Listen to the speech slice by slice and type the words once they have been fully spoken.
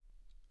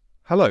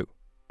Hello,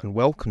 and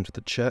welcome to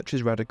the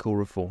Church's Radical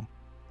Reform.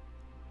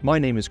 My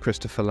name is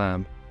Christopher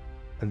Lamb,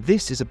 and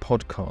this is a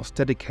podcast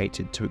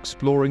dedicated to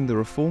exploring the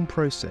reform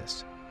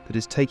process that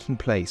is taking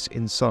place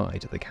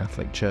inside the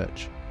Catholic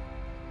Church.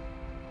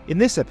 In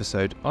this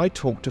episode, I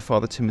talk to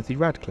Father Timothy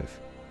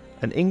Radcliffe,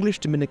 an English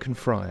Dominican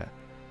friar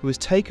who has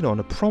taken on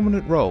a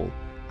prominent role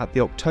at the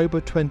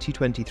October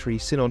 2023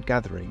 Synod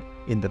gathering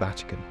in the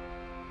Vatican.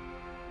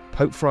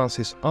 Pope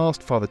Francis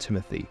asked Father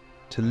Timothy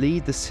to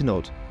lead the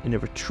Synod in a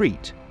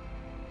retreat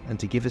and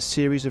to give a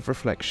series of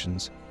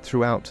reflections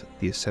throughout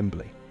the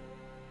Assembly.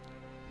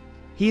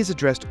 He has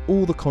addressed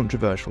all the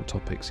controversial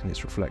topics in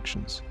his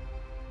reflections,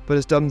 but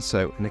has done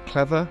so in a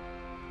clever,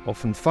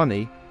 often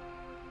funny,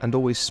 and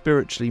always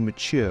spiritually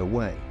mature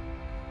way.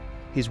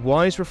 His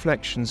wise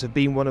reflections have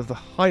been one of the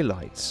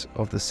highlights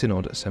of the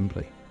Synod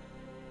Assembly.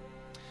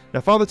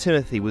 Now, Father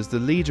Timothy was the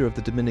leader of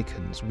the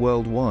Dominicans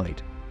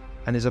worldwide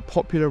and is a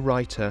popular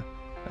writer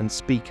and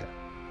speaker.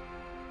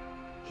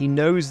 He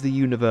knows the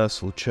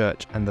universal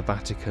church and the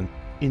Vatican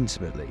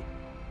intimately.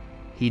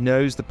 He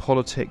knows the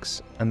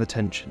politics and the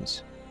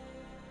tensions,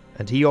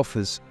 and he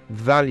offers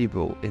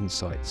valuable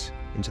insights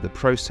into the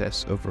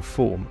process of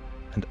reform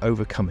and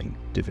overcoming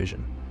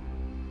division.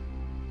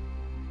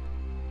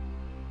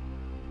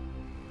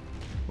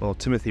 Well,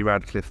 Timothy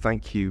Radcliffe,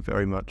 thank you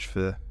very much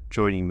for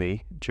joining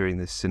me during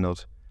this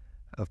Synod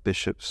of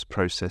Bishops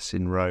process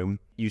in Rome.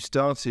 You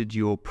started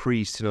your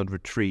pre-Synod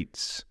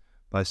retreats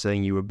by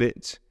saying you were a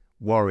bit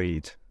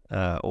worried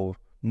or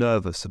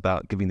nervous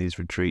about giving these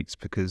retreats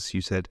because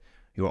you said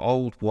you're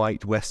old,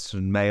 white,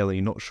 Western male and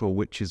you're not sure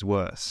which is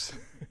worse.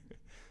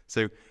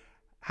 So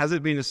has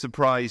it been a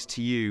surprise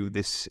to you,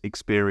 this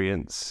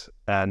experience,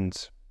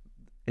 and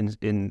and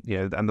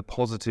the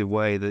positive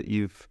way that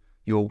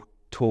your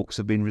talks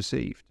have been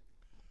received?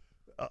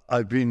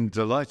 I've been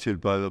delighted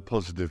by the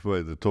positive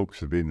way the talks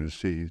have been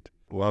received.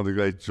 One of the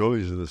great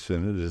joys of the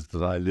Synod is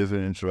that I live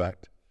and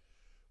interact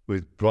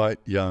with bright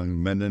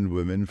young men and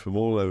women from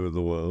all over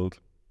the world,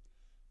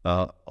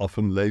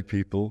 often lay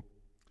people,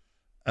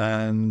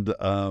 and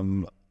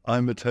I'm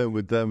at home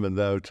with them and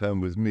they're at home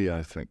with me,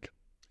 I think.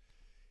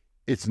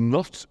 It's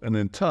not an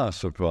entire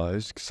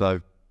surprise because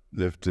I've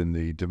lived in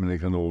the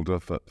Dominican order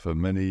for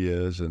many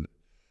years and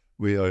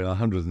we are in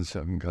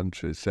 107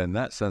 countries. So in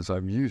that sense,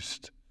 I'm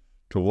used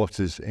to what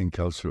is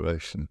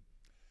enculturation.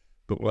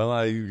 But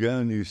when you go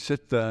and you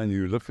sit there and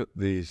you look at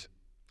these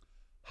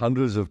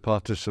hundreds of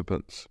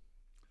participants,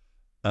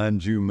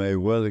 and you may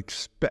well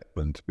expect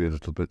them to be a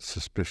little bit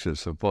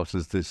suspicious of what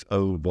is this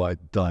old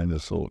white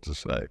dinosaur to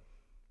say.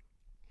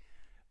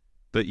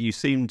 But you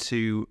seem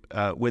to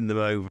win them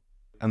over,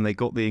 and they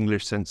got the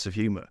English sense of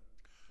humour.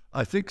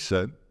 I think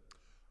so.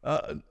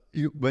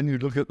 When you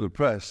look at the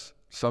press,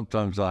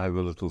 sometimes I have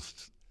a little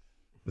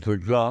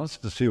glance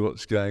to see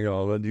what's going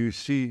on, and you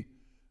see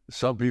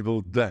some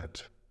people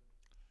dead.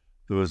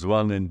 There was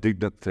one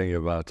indignant thing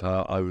about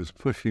how I was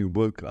pushing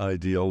woke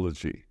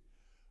ideology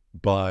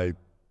by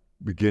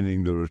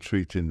beginning the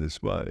retreat in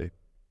this way,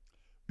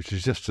 which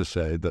is just to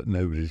say that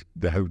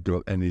they haven't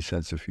got any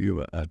sense of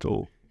humour at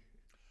all.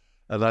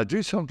 And I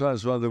do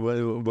sometimes wonder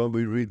when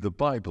we read the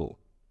Bible,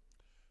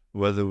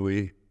 whether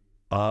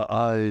our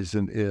eyes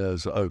and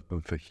ears are open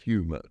for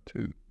humour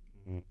too.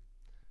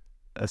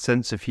 A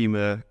sense of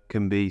humour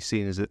can be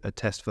seen as a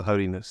test for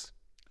holiness.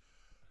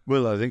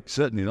 Well, I think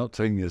certainly not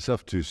taking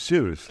yourself too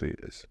seriously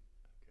is.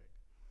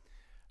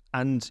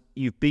 And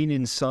you've been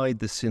inside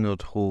the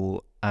Synod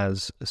Hall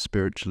as a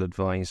spiritual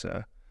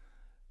advisor.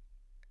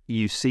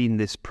 You've seen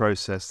this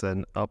process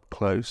then up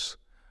close.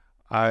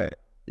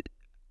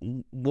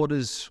 What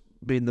has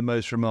been the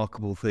most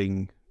remarkable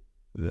thing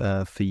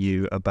for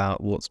you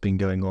about what's been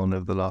going on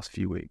over the last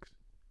few weeks?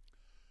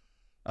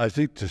 I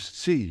think to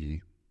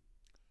see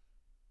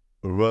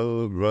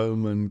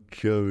Roman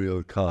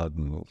curial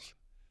cardinals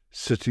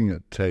sitting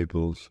at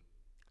tables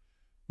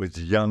with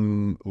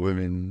young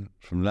women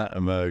from Latin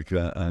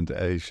America and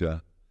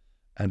Asia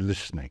and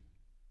listening,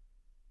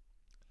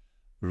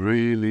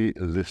 really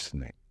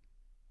listening.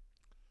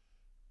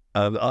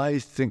 And I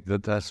think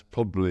that that's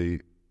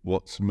probably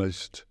what's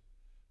most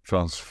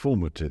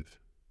transformative.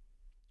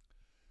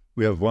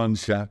 We have one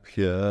chap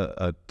here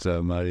at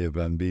Maria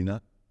Bambina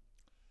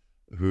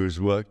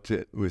who's worked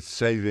with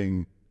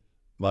saving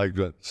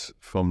migrants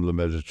from the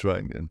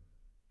Mediterranean.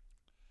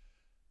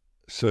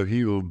 So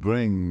he will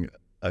bring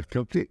a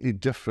completely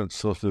different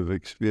sort of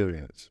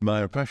experience.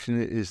 My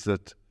impression is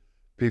that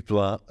people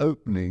are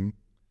opening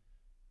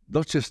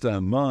not just their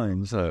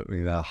minds, they're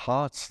opening their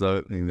hearts, they're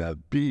opening their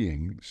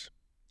beings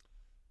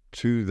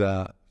to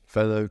their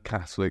fellow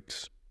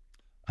Catholics,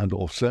 and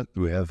also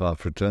we have our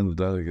fraternal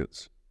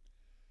delegates.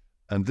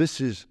 And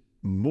this is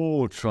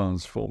more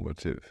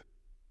transformative.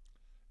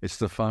 It's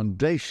the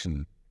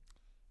foundation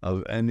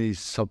of any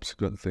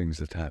subsequent things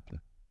that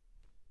happen.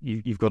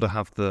 You've got to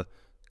have the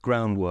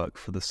groundwork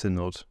for the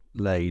Synod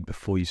laid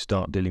before you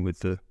start dealing with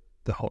the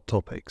hot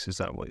topics. Is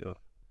that what you're...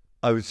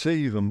 I would say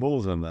even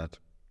more than that.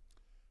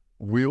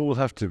 We all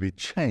have to be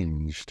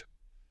changed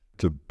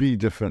to be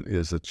differently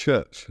as a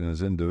church and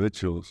as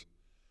individuals.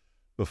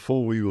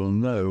 before we will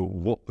know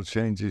what the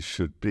changes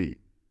should be.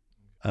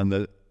 And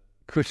the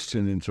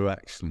Christian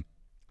interaction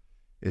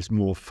is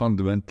more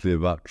fundamentally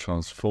about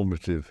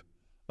transformative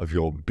of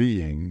your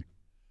being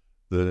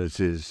than it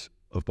is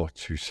of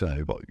what you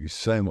say. What you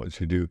say and what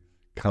you do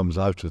comes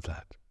out of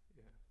that.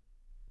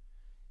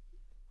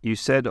 You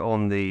said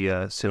on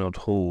the Synod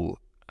Hall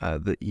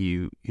that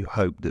you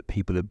hope that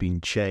people have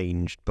been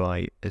changed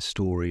by a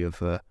story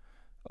of a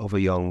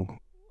young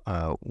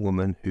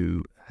woman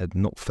who had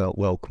not felt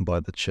welcome by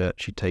the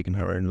church. She'd taken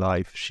her own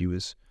life. She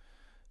was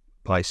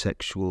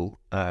bisexual.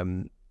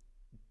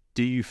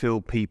 Do you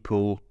feel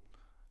people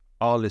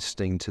are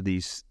listening to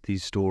these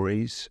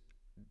stories?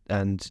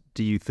 And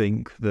do you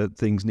think that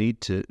things need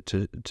to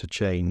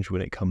change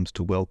when it comes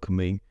to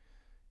welcoming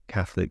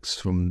Catholics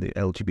from the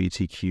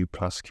LGBTQ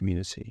plus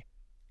community?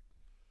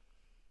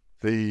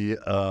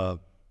 The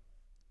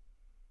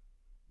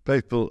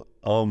papal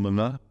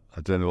almoner,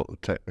 I don't know what the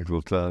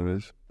technical term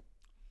is,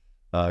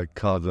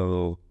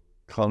 Cardinal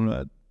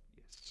Conrad,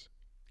 yes,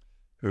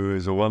 who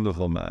is a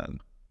wonderful man,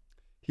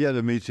 he had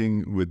a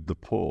meeting with the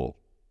poor,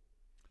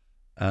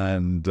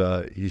 and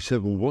he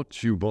said, well, what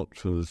do you want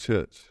from the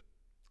church?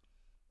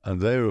 And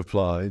they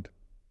replied,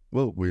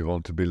 well, we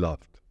want to be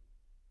loved.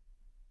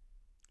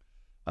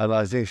 And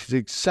I think it's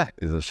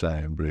exactly the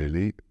same,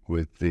 really,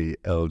 with the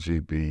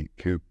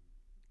LGBTQ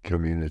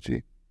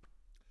community.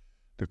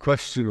 The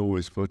question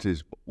always put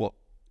is, what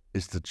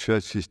is the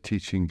church's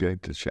teaching going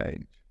to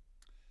change?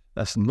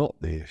 That's not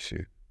the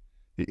issue.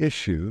 The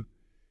issue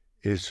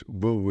is,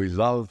 will we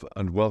love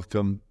and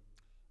welcome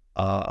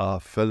our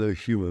fellow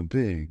human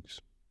beings?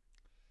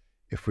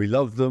 If we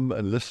love them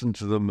and listen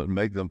to them and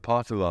make them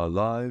part of our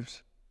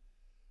lives,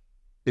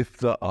 if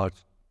there are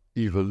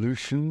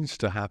evolutions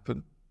to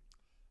happen,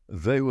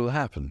 they will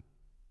happen.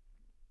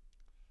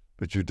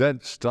 But you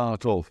don't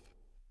start off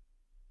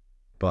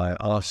by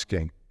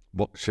asking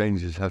what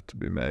changes have to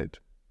be made.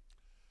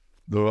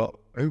 There are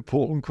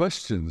important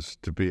questions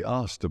to be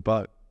asked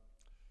about,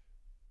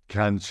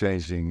 can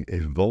changing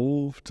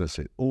evolve? Does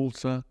it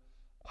alter?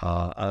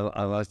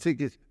 And I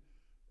think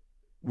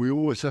we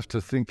always have to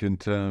think in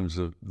terms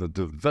of the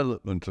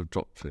development of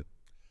doctrine,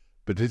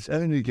 but it's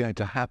only going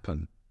to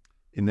happen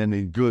in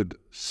any good,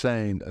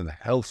 sane and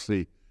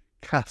healthy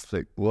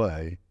Catholic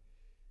way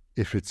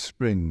if it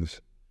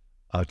springs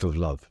out of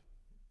love.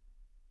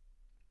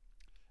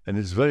 And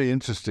it's very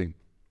interesting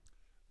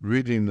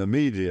reading the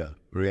media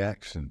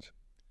reactions.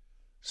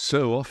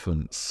 So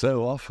often,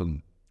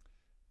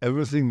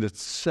 everything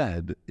that's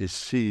said is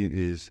seen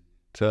in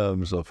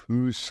terms of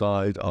whose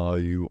side are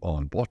you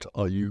on? What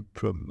are you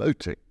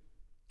promoting?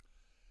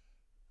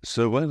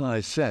 So when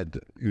I said,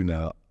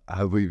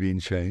 have we been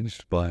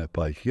changed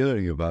by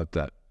hearing about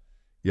that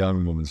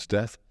young woman's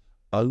death,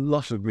 a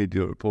lot of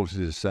media reporters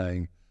are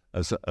saying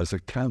as a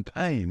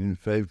campaign in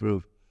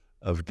favour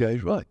of gay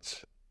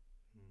rights,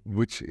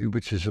 which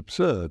is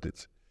absurd.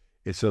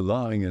 It's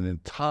allowing an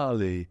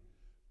entirely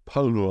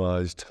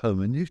polarised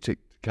hermeneutic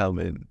to come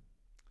in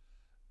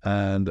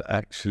and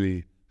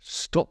actually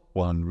stop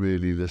one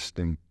really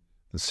listening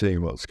and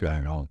seeing what's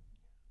going on.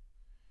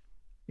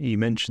 You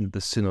mentioned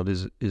the synod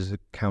is a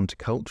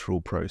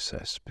countercultural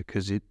process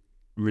because it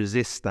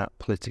resists that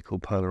political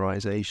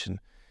polarisation,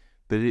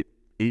 but it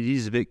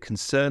is a bit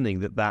concerning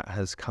that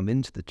has come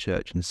into the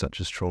church in such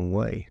a strong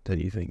way,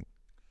 don't you think?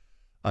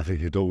 I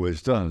think it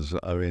always does.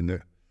 I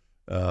mean,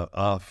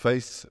 our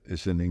faith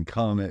is an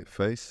incarnate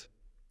faith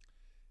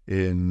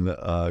in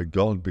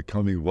God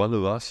becoming one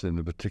of us in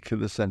a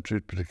particular century,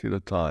 particular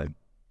time.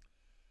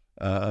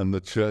 And the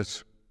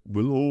church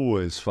will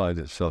always find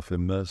itself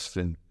immersed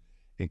in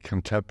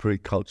contemporary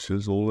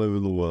cultures all over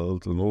the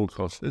world and all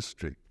across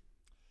history.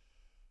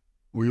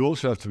 We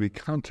also have to be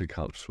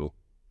countercultural.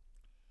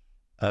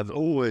 And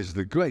always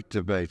the great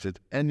debate at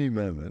any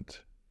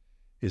moment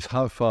is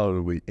how far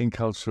are we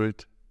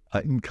inculturated,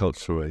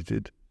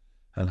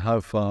 and how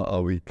far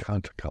are we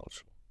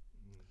countercultural?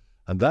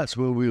 And that's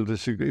where we'll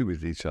disagree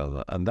with each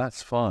other, and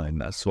that's fine.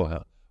 That's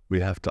what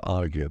we have to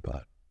argue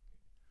about.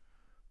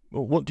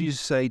 Well, what do you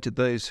say to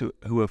those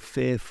who are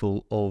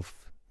fearful of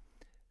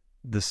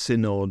the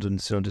synod and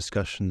synod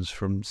discussions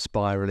from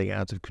spiralling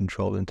out of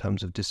control in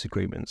terms of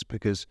disagreements?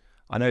 Because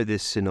I know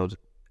this synod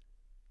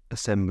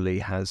assembly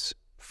has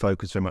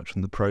focused very much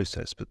on the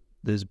process, but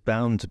there's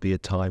bound to be a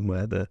time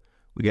where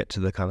we get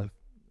to the kind of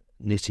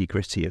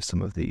nitty-gritty of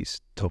some of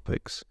these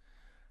topics.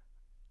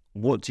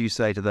 What do you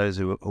say to those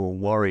who are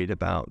worried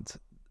about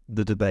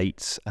the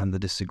debates and the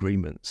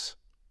disagreements?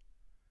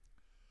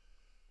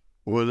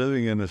 We're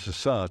living in a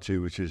society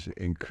which is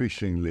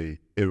increasingly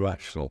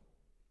irrational,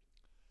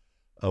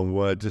 and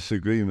where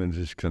disagreement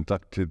is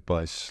conducted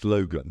by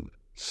slogan,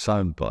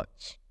 sound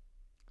bites.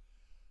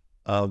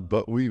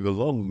 But we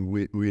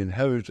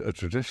inherit a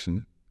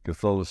tradition,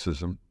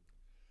 Catholicism,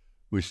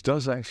 which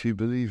does actually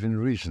believe in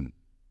reason.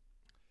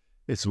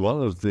 It's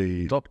one of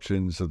the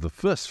doctrines of the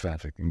First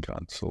Vatican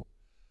Council,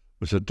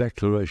 was a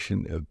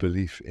declaration of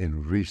belief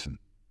in reason.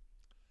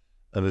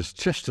 And as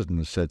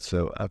Chesterton said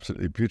so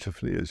absolutely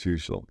beautifully as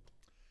usual,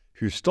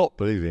 if you stop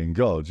believing in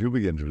God, you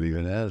begin to believe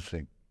in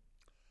anything.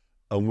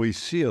 And we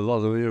see a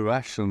lot of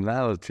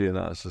irrationality in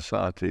our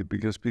society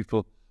because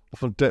people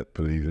often don't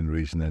believe in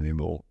reason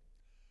anymore.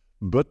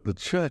 But the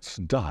church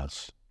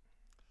does.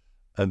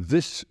 And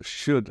this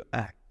should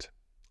act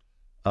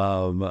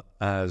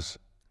as,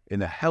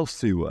 in a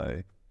healthy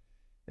way,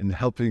 in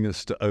helping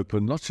us to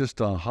open not just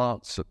our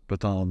hearts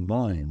but our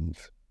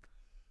minds,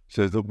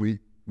 so that we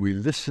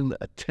listen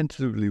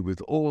attentively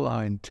with all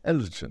our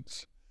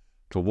intelligence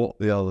to what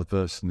the other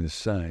person is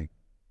saying,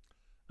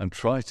 and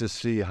try to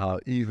see how,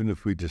 even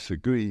if we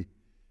disagree,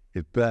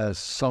 it bears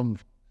some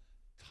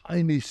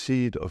tiny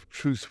seed of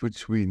truth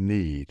which we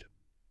need.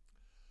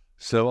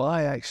 So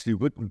I actually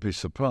wouldn't be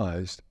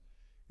surprised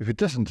if it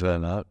doesn't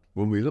turn out,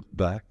 when we look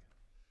back,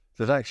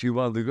 that actually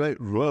one of the great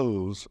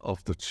roles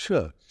of the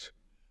church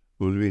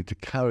will be to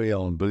carry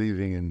on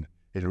believing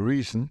in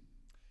reason,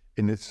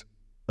 in its,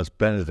 as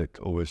Benedict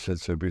always said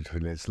so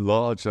beautifully, its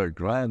larger,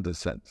 grander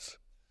sense,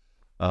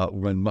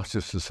 when much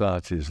of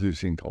society is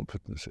losing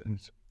confidence in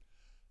it.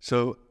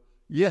 So,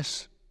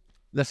 yes,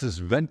 let us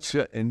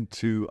venture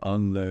into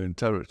unknown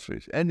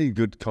territories. Any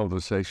good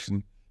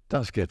conversation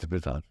does get a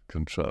bit out of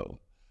control.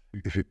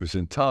 If it was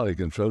entirely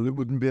controlled, it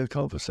wouldn't be a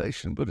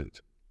conversation, would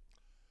it?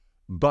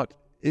 But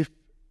if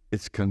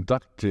it's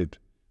conducted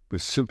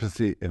with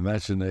sympathy,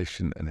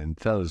 imagination, and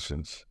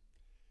intelligence,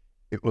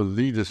 it will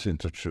lead us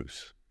into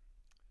truth.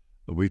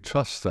 We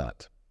trust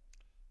that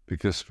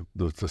because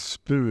the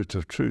spirit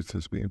of truth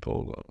has been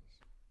poured on us.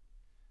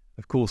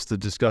 Of course, the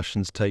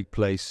discussions take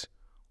place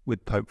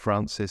with Pope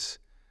Francis.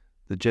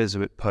 The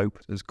Jesuit Pope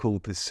has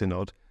called this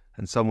synod,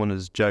 and someone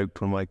has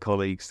joked, one of my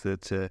colleagues,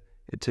 that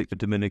it took the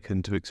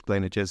Dominican to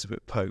explain a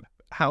Jesuit Pope.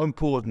 How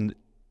important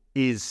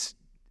is,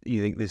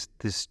 you think,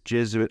 this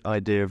Jesuit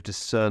idea of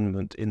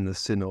discernment in the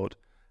synod?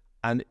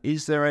 And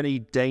is there any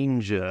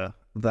danger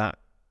that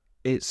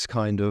it's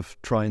kind of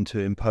trying to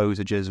impose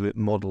a Jesuit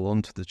model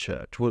onto the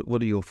church?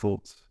 What are your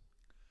thoughts?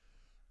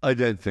 I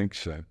don't think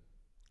so,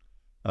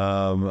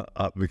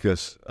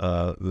 because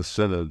the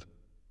synod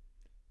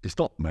is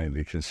not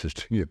mainly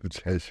consisting of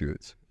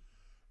Jesuits.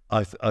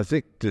 I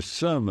think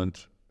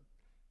discernment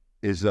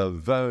is a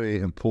very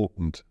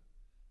important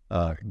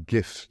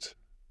gift,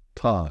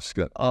 task,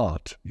 an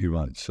art, you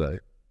might say,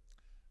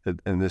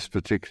 in this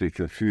particularly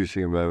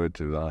confusing moment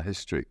of our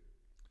history.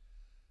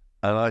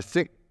 And I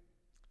think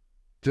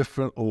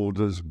different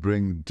orders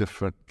bring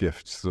different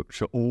gifts,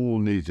 which are all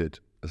needed.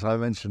 As I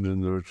mentioned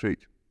in the retreat,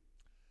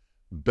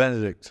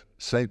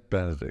 Saint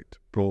Benedict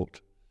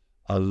brought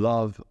a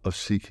love of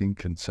seeking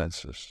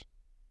consensus.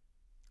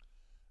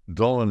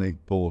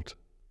 Dominic brought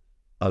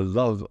a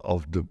love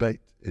of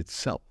debate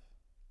itself.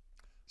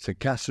 St.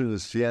 Catherine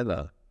of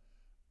Siena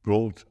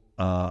brought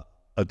a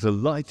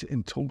delight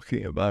in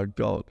talking about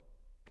God.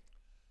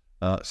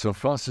 St.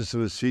 Francis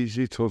of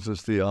Assisi taught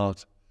us the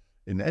art,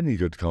 in any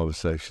good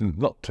conversation,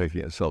 not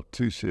taking itself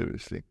too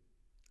seriously.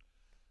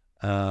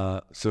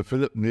 Sir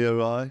Philip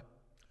Neri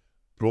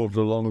brought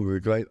along the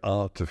great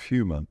art of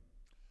humour.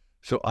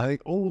 So I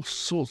think all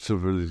sorts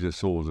of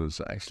religious orders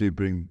actually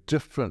bring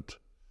different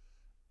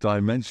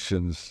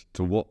dimensions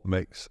to what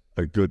makes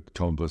a good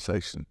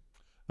conversation.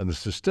 And the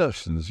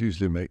Cistercians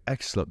usually make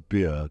excellent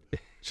beer,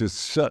 which will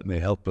certainly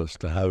help us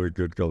to have a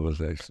good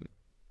conversation.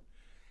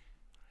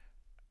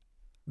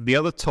 The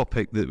other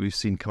topic that we've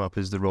seen come up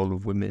is the role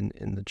of women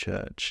in the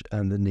church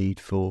and the need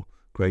for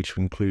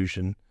greater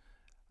inclusion.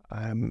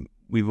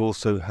 We've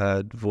also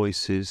heard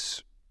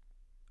voices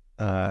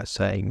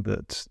saying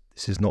that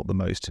this is not the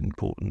most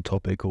important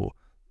topic, or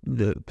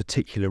the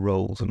particular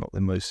roles are not the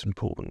most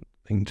important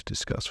thing to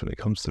discuss when it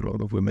comes to the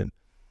role of women.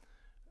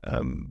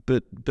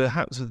 But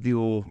perhaps with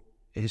your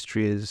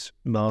history as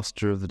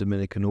master of the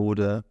Dominican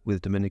order,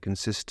 with Dominican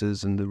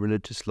sisters, and the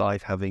religious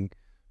life having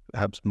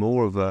perhaps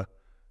more of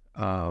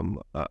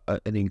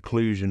an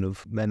inclusion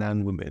of men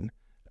and women,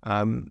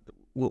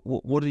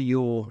 what are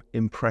your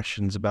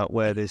impressions about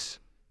where this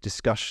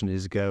discussion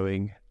is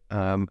going,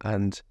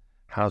 and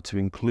how to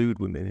include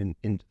women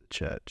into the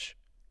church?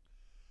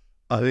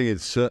 I think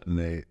it's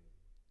certainly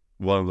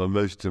one of the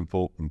most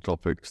important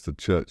topics the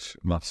church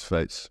must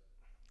face.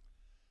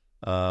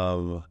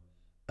 And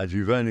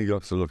you've only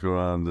got to look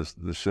around the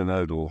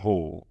synodal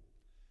hall,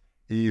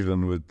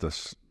 even with the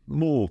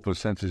small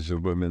percentage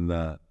of women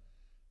there,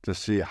 to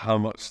see how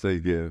much they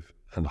give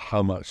and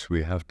how much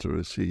we have to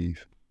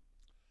receive.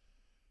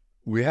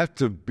 We have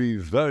to be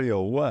very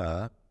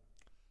aware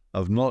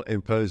of not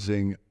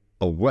imposing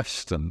a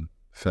Western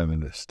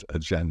feminist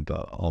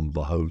agenda on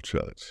the whole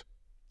church.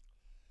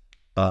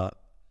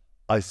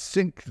 I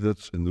think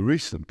that in the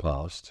recent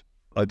past,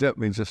 I don't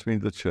just mean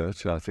the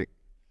church, I think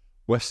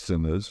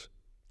Westerners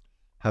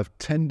have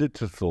tended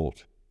to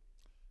thought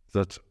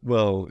that,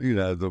 well,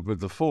 with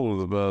the fall of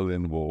the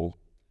Berlin Wall,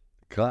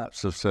 the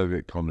collapse of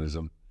Soviet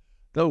communism,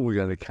 they're all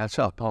going to catch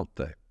up, aren't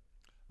they?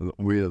 That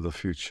we are the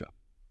future.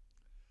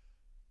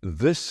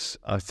 This,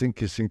 I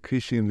think, is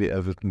increasingly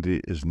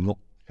evidently is not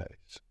the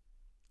case.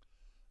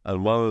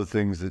 And one of the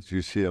things that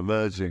you see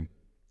emerging,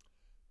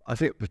 I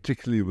think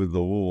particularly with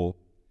the war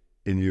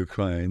in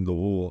Ukraine, the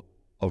war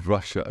of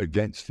Russia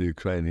against the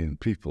Ukrainian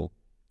people,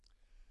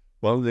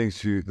 one of the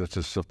things that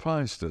has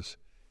surprised us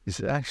is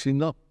that actually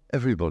not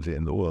everybody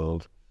in the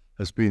world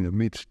has been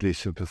immediately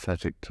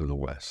sympathetic to the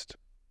West.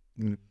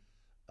 Mm.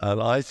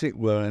 And I think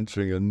we're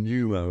entering a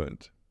new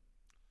moment.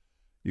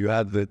 You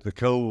had the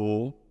Cold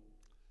War,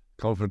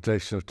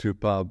 confrontation of two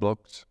power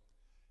blocks.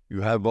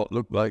 You had what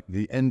looked like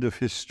the end of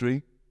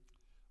history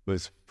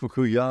with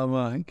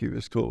Fukuyama, I think he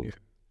was called. Yeah.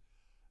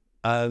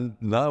 And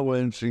now we're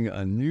entering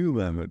a new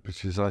moment,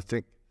 which is, I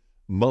think,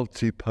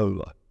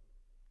 multipolar.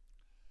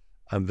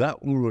 And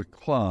that will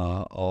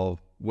require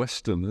of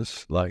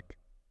Westerners like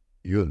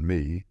you and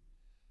me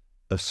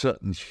a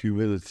certain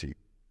humility.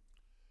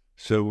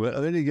 So we're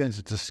only going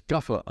to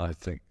discover, I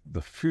think,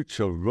 the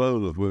future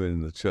role of women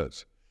in the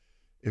church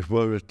if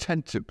we're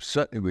attentive.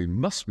 Certainly we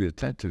must be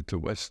attentive to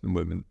Western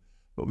women,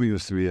 but we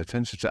must be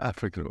attentive to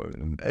African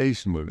women and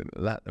Asian women,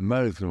 Latin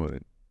American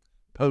women,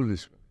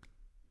 Polish women.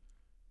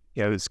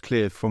 Yeah, it's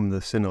clear from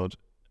the synod,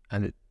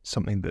 and it's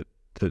something that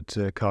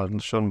Cardinal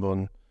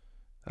Schonborn,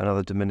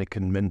 another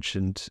Dominican,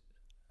 mentioned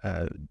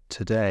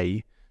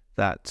today,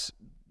 that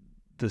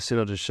the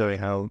synod is showing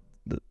how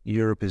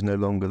Europe is no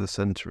longer the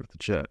centre of the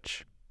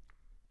church.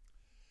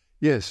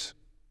 Yes,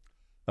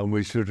 and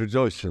we should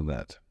rejoice in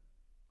that.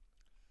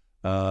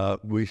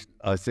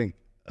 I think,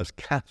 as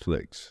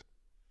Catholics,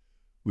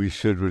 we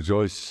should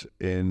rejoice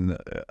in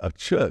a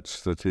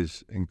church that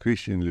is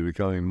increasingly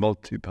becoming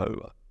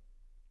multipolar.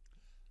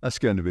 That's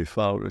going to be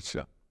far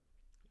richer.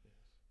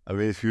 I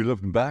mean, if you look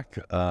back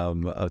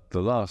at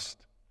the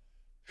last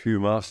few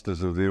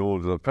masters of the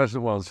order, the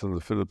present one's from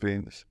the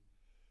Philippines,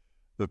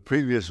 the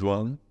previous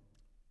one,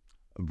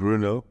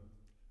 Bruno,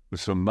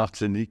 was from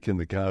Martinique in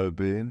the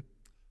Caribbean.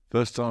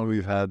 First time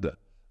we've had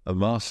a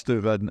master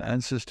who had an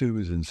ancestor who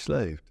was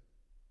enslaved.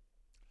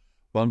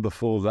 One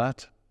before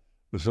that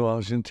was from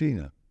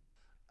Argentina.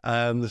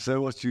 And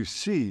so what you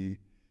see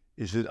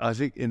is that I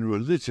think in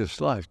religious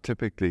life,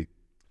 typically,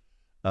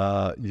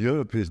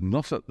 Europe is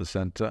not at the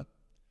center,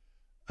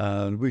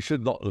 and we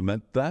should not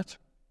lament that.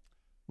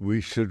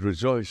 We should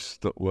rejoice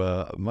that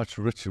we're much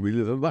richer. We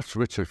live a much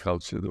richer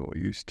culture than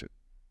we used to.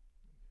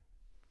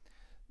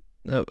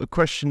 Now, a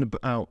question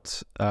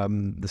about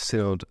the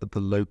synod at the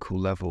local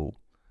level.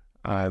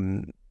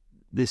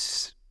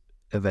 This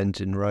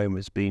event in Rome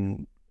has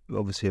been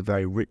obviously a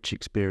very rich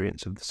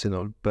experience of the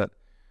synod, but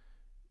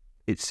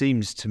it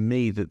seems to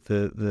me that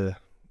the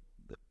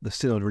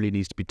synod really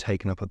needs to be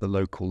taken up at the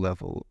local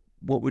level.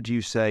 What would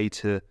you say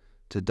to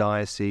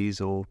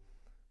dioceses or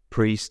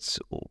priests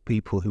or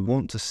people who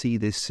want to see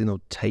this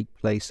synod take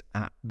place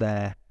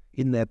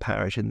in their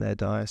parish, in their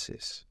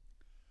diocese?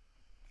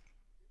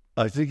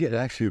 I think it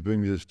actually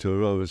brings us to a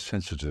rather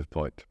sensitive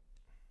point.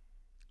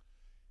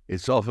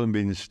 It's often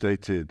been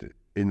stated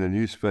in the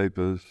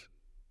newspapers,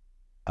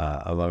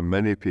 among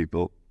many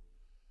people,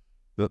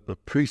 that the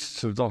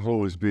priests have not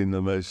always been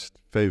the most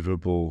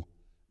favourable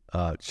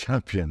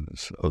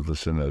champions of the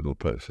synodal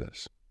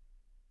process.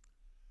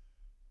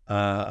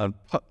 And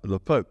the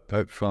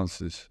Pope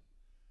Francis,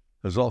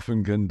 has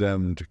often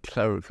condemned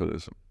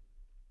clericalism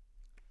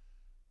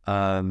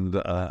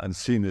and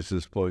seen it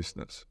as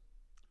poisonous.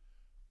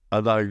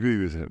 And I agree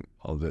with him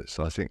on this.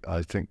 I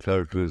think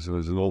clericalism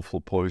is an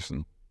awful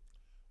poison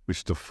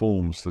which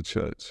deforms the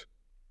church.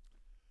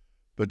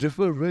 But if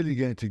we're really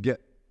going to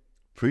get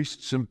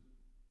priests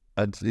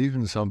and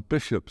even some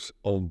bishops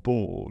on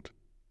board,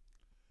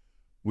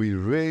 we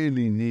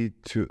really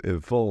need to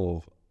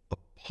evolve a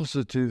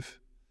positive,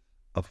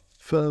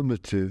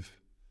 affirmative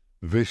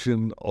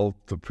vision of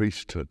the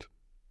priesthood.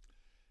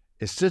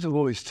 Instead of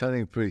always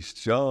telling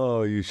priests,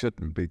 oh, you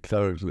shouldn't be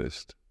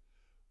clericalist,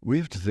 we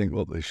have to think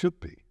what they should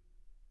be.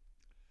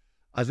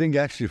 I think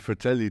actually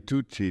Fratelli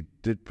Tutti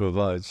did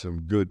provide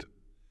some good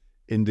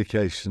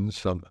indications,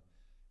 some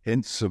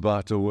hints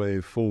about a way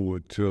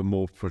forward to a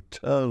more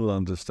fraternal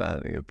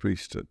understanding of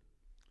priesthood.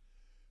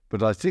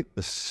 But I think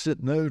the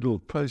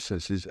synodal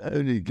process is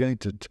only going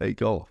to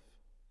take off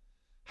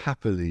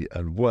happily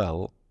and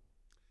well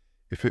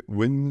if it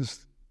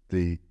wins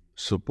the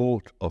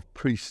support of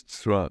priests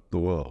throughout the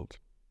world.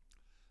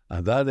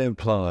 And that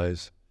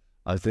implies,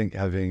 I think,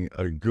 having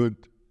a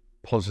good,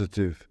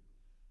 positive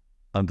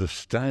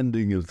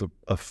understanding of the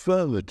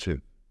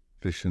affirmative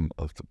vision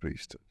of the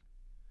priesthood.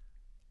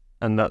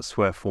 And that's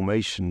where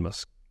formation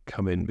must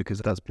come in, because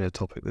that's been a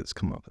topic that's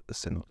come up at the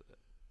synod.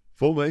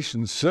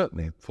 Formation,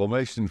 certainly.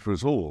 Formation for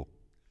us all.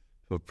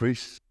 For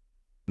priests,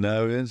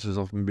 nowadays has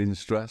often been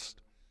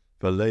stressed.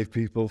 For lay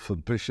people, for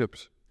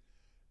bishops.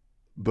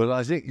 But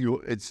I think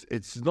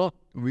it's not,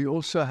 we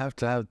also have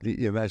to have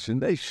the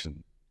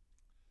imagination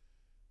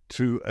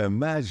to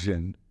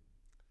imagine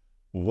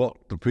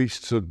what the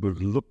priesthood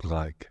would look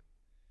like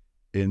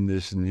in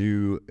this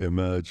new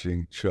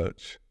emerging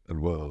church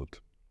and world.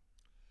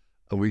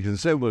 And we can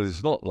say what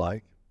it's not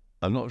like.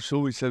 I'm not sure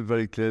we said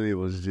very clearly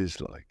what it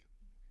is like.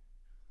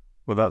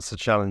 Well, that's a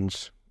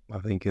challenge, I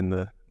think, in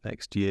the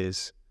next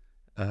years.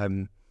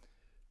 So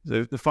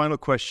the final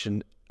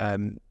question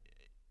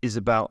is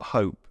about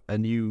hope,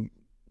 and you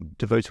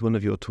devoted one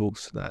of your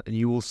talks to that, and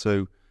you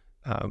also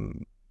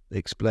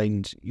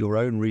explained your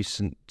own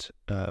recent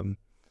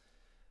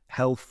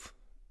health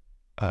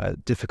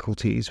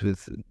difficulties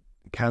with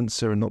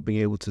cancer and not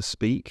being able to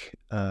speak.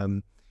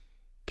 Can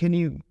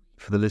you,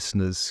 for the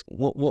listeners,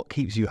 what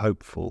keeps you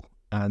hopeful,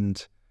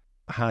 and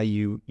how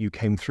you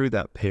came through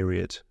that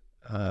period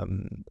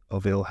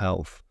of ill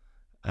health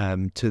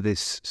to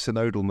this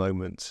synodal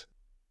moment,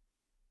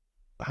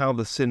 how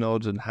the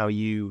synod and how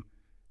you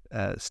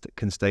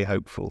can stay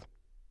hopeful?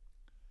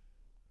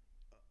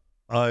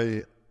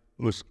 I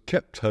was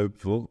kept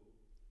hopeful,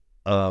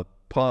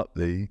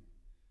 partly,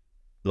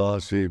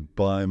 largely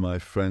by my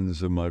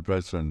friends and my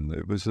brethren.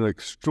 It was an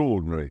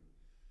extraordinary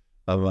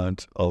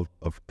amount of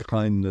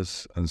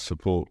kindness and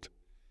support,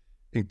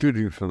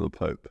 including from the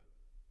Pope.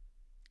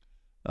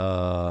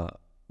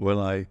 When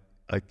I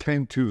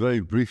came to very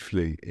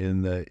briefly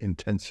in the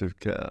intensive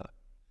care,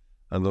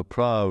 and the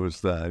prior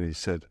was there, and he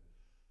said,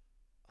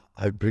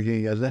 "I'm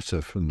bringing a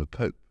letter from the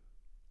Pope."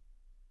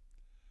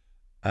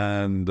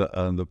 And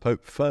the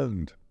Pope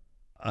phoned,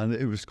 and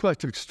it was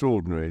quite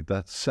extraordinary,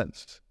 that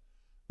sense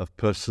of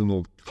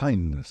personal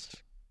kindness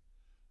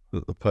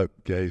that the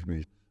Pope gave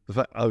me. The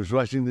fact I was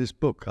writing this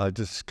book, I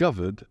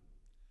discovered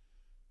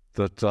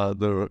that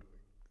there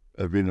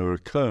had been a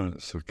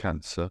recurrence of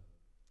cancer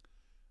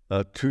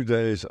 2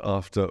 days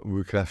after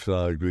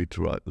I agreed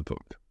to write the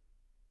book.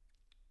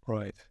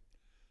 Right.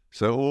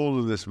 So all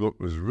of this book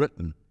was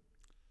written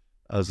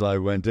as I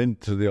went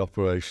into the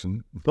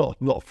operation,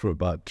 not for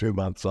about 2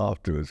 months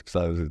afterwards, because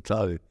I was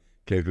entirely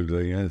capable of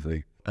doing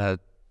anything.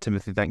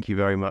 Timothy, thank you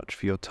very much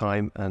for your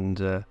time,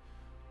 and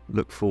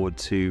look forward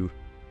to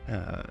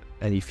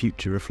any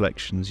future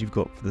reflections you've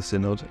got for the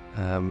synod,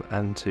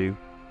 and to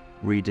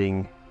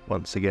reading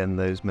once again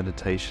those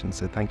meditations.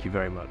 So thank you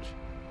very much.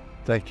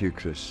 Thank you,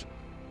 Chris.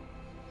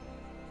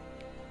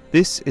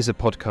 This is a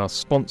podcast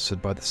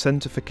sponsored by the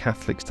Centre for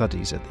Catholic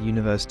Studies at the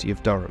University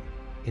of Durham,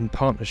 in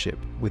partnership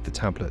with The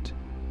Tablet.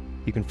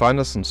 You can find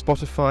us on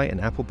Spotify and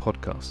Apple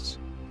Podcasts.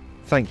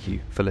 Thank you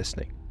for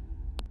listening.